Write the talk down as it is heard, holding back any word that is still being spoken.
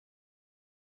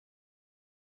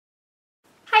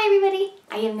Hi everybody,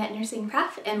 I am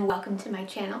Thatnursingprof and welcome to my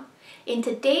channel. In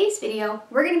today's video,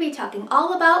 we're going to be talking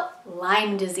all about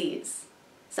Lyme disease.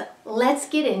 So let's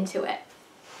get into it.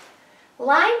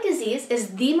 Lyme disease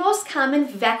is the most common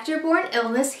vector-borne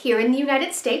illness here in the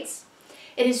United States.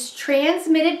 It is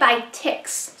transmitted by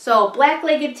ticks, so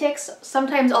black-legged ticks,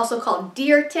 sometimes also called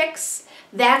deer ticks.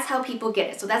 That's how people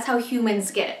get it, so that's how humans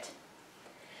get it.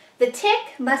 The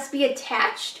tick must be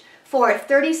attached for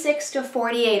 36 to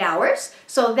 48 hours.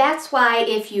 So that's why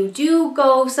if you do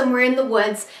go somewhere in the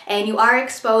woods and you are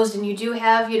exposed and you do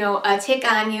have, a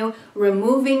tick on you,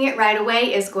 removing it right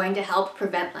away is going to help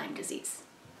prevent Lyme disease.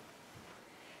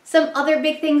 Some other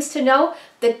big things to know: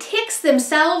 the ticks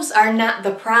themselves are not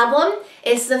the problem.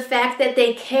 It's the fact that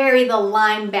they carry the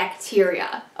Lyme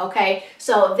bacteria, okay?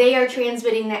 So they are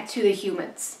transmitting that to the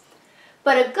humans.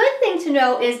 But a good thing to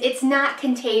know is it's not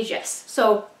contagious,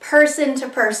 so person to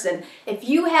person. If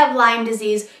you have Lyme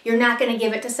disease, you're not going to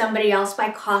give it to somebody else by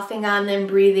coughing on them,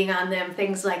 breathing on them,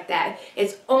 things like that.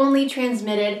 It's only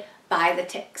transmitted by the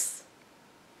ticks.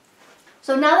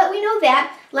 So now that we know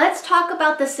that, let's talk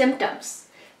about the symptoms.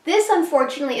 This,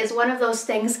 unfortunately, is one of those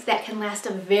things that can last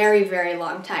a very, very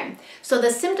long time. So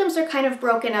the symptoms are kind of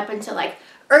broken up into like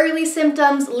early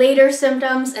symptoms, later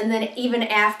symptoms, and then even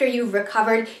after you've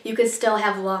recovered, you could still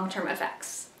have long-term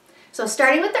effects. So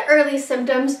starting with the early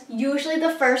symptoms, usually the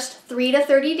first 3 to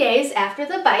 30 days after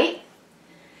the bite,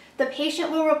 the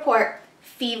patient will report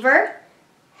fever,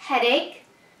 headache,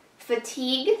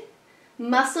 fatigue,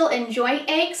 muscle and joint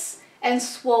aches, and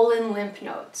swollen lymph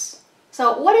nodes.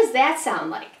 So what does that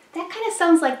sound like? That kind of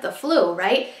sounds like the flu,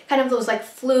 right? Kind of those like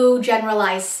flu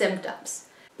generalized symptoms.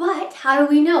 But how do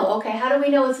we know? Okay, how do we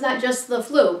know it's not just the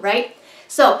flu, right?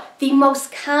 So the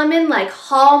most common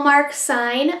hallmark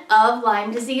sign of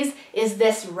Lyme disease is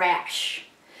this rash.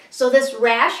 So this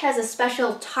rash has a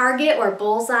special target or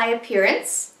bullseye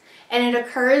appearance, and it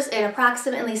occurs in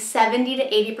approximately 70 to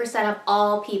 80% of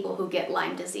all people who get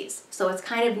Lyme disease. So it's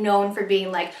kind of known for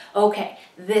being like, okay,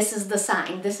 this is the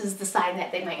sign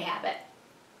that they might have it.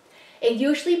 It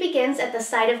usually begins at the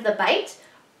site of the bite,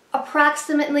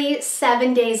 approximately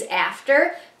 7 days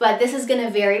after, but this is going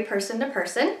to vary person to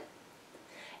person,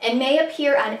 and may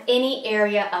appear on any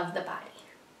area of the body.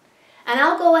 And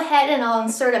I'll go ahead and I'll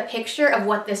insert a picture of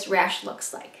what this rash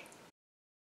looks like.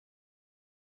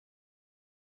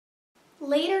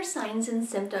 Later signs and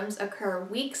symptoms occur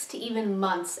weeks to even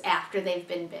months after they've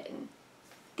been bitten.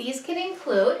 These can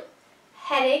include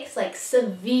headaches, like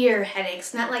severe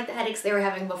headaches, not like the headaches they were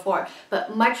having before,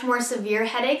 but much more severe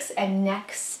headaches and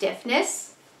neck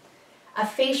stiffness, a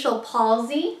facial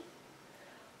palsy,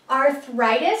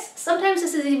 arthritis. Sometimes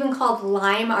this is even called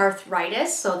Lyme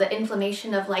arthritis, so the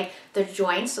inflammation of the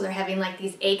joints, so they're having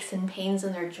these aches and pains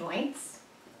in their joints.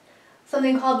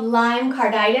 Something called Lyme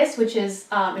carditis, which is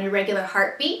an irregular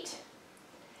heartbeat,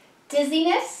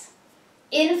 dizziness,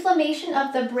 inflammation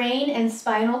of the brain and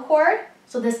spinal cord.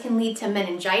 So this can lead to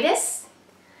meningitis,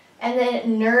 and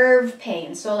then nerve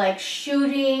pain, so like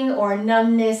shooting or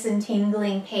numbness and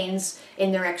tingling pains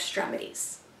in their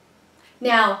extremities.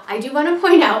 Now, I do want to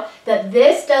point out that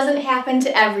this doesn't happen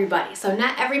to everybody. So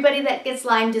not everybody that gets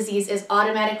Lyme disease is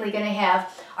automatically going to have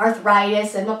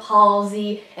arthritis and a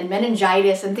palsy and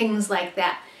meningitis and things like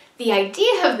that. The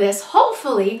idea of this,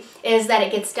 hopefully, is that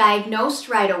it gets diagnosed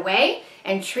right away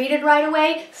and treated right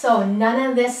away, so none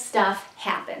of this stuff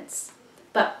happens.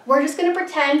 But we're just going to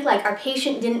pretend like our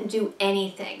patient didn't do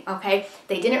anything, okay?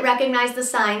 They didn't recognize the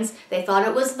signs. They thought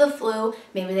it was the flu.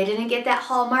 Maybe they didn't get that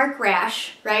hallmark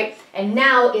rash, right? And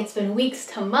now it's been weeks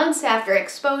to months after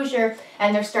exposure,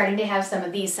 and they're starting to have some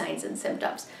of these signs and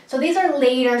symptoms. So these are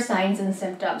later signs and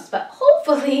symptoms, but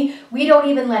hopefully we don't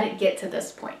even let it get to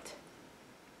this point.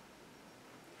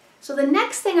 So the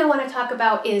next thing I want to talk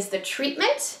about is the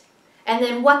treatment, and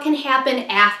then what can happen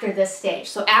after this stage,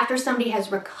 so after somebody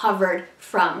has recovered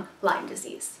from Lyme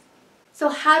disease. So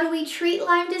how do we treat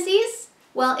Lyme disease?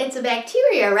 Well, it's a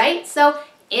bacteria, right? So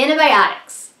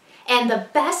antibiotics. And the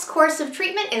best course of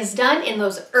treatment is done in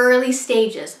those early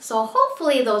stages. So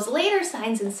hopefully those later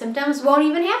signs and symptoms won't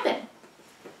even happen.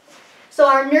 So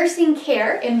our nursing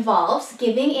care involves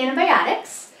giving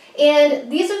antibiotics,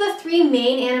 and these are the 3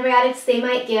 main antibiotics they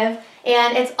might give.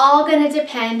 And it's all going to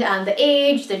depend on the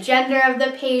age, the gender of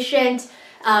the patient,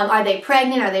 are they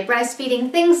pregnant, are they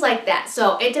breastfeeding, things like that.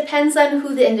 So it depends on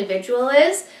who the individual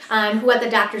is, on what the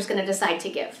doctor's going to decide to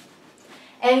give.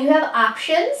 And you have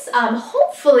options.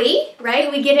 Hopefully,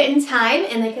 right, we get it in time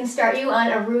and they can start you on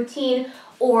a routine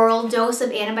oral dose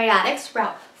of antibiotics for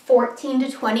about 14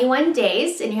 to 21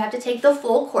 days, and you have to take the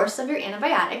full course of your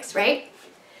antibiotics, right?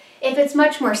 If it's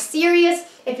much more serious,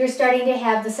 if you're starting to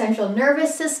have the central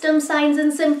nervous system signs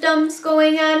and symptoms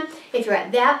going on, if you're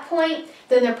at that point,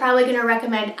 then they're probably going to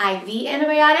recommend IV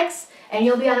antibiotics, and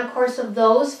you'll be on a course of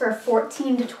those for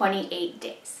 14 to 28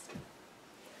 days.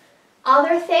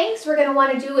 Other things we're going to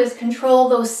want to do is control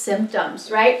those symptoms,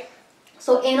 right?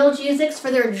 So analgesics for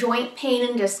their joint pain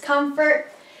and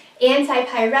discomfort,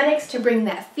 antipyretics to bring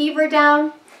that fever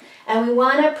down, and we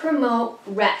want to promote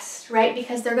rest, right?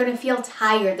 Because they're going to feel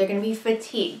tired, they're going to be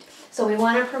fatigued. So we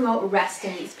want to promote rest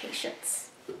in these patients.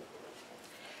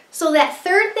 So that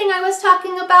third thing I was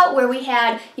talking about where we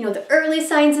had, the early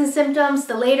signs and symptoms,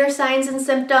 the later signs and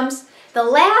symptoms, the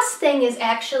last thing is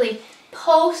actually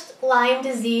post-Lyme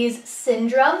disease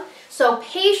syndrome. So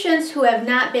patients who have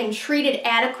not been treated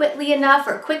adequately enough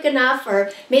or quick enough,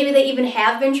 or maybe they even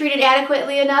have been treated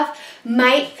adequately enough,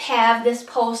 might have this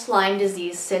post-Lyme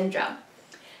disease syndrome.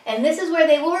 And this is where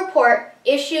they will report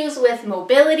issues with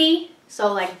mobility,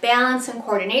 so like balance and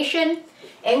coordination,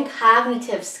 and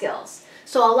cognitive skills.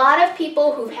 So a lot of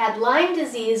people who've had Lyme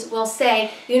disease will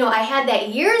say, I had that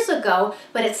years ago,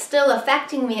 but it's still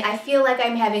affecting me. I feel like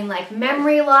I'm having like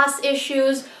memory loss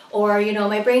issues, or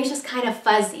my brain's just kind of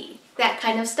fuzzy. That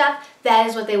kind of stuff, that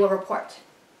is what they will report.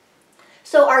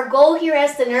 So our goal here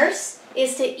as the nurse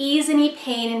is to ease any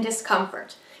pain and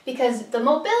discomfort, because the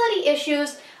mobility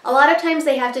issues, a lot of times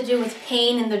they have to do with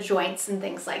pain in the joints and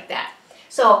things like that.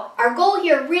 So our goal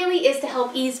here really is to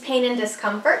help ease pain and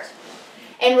discomfort.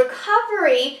 And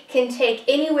recovery can take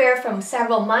anywhere from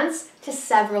several months to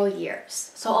several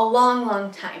years. So a long,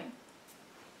 long time.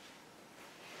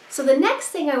 So the next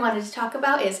thing I wanted to talk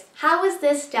about is, how is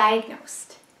this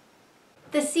diagnosed?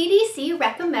 The CDC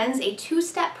recommends a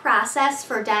two-step process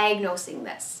for diagnosing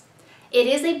this. It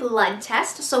is a blood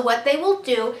test, so what they will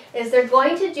do is they're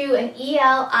going to do an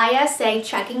ELISA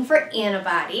checking for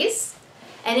antibodies,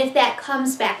 and if that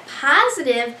comes back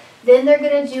positive, then they're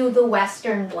going to do the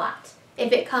Western blot.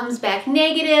 If it comes back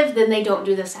negative, then they don't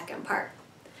do the second part.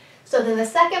 So then the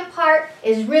second part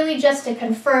is really just to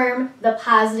confirm the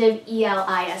positive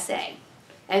ELISA.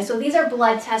 And so these are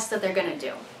blood tests that they're going to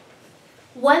do.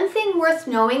 One thing worth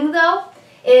knowing though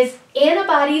is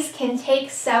antibodies can take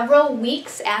several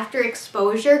weeks after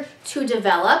exposure to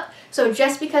develop. So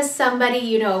just because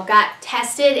somebody, got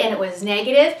tested and it was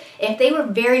negative, if they were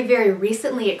very, very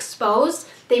recently exposed,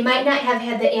 they might not have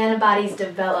had the antibodies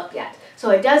develop yet. So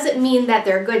it doesn't mean that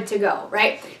they're good to go,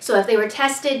 right? So if they were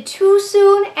tested too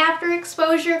soon after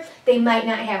exposure, they might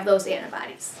not have those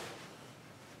antibodies.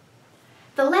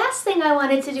 The last thing I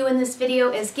wanted to do in this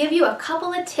video is give you a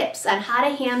couple of tips on how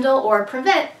to handle or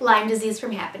prevent Lyme disease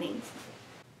from happening.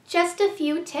 Just a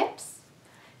few tips.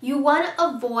 You want to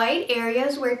avoid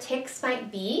areas where ticks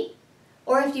might be,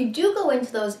 or if you do go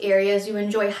into those areas, you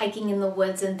enjoy hiking in the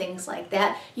woods and things like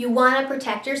that, you want to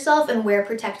protect yourself and wear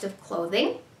protective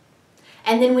clothing.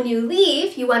 And then when you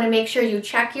leave, you want to make sure you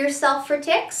check yourself for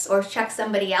ticks or check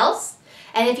somebody else.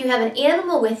 And if you have an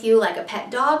animal with you, like a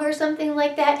pet dog or something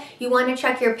like that, you want to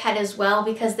check your pet as well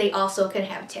because they also can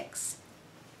have ticks.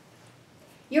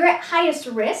 You're at highest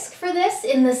risk for this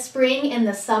in the spring and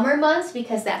the summer months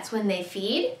because that's when they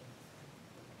feed.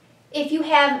 If you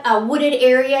have a wooded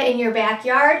area in your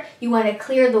backyard, you want to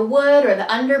clear the wood or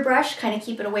the underbrush, kind of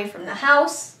keep it away from the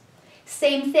house.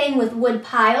 Same thing with wood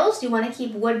piles. You want to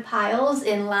keep wood piles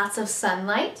in lots of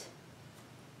sunlight.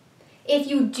 If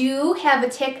you do have a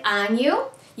tick on you,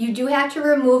 you do have to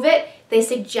remove it. They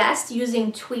suggest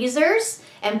using tweezers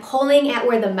and pulling at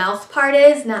where the mouth part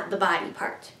is, not the body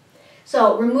part.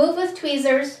 So remove with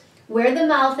tweezers where the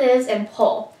mouth is and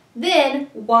pull. Then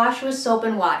wash with soap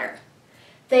and water.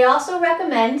 They also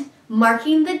recommend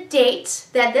marking the date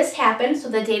that this happened, so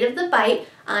the date of the bite,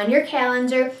 on your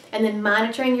calendar, and then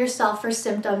monitoring yourself for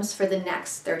symptoms for the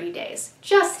next 30 days,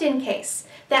 just in case.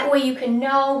 That way you can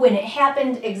know when it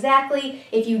happened exactly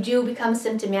if you do become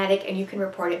symptomatic and you can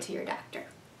report it to your doctor.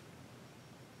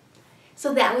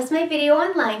 So that was my video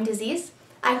on Lyme disease.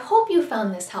 I hope you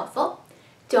found this helpful.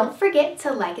 Don't forget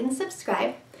to like and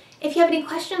subscribe. If you have any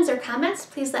questions or comments,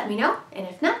 please let me know, and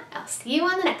if not, I'll see you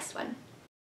on the next one.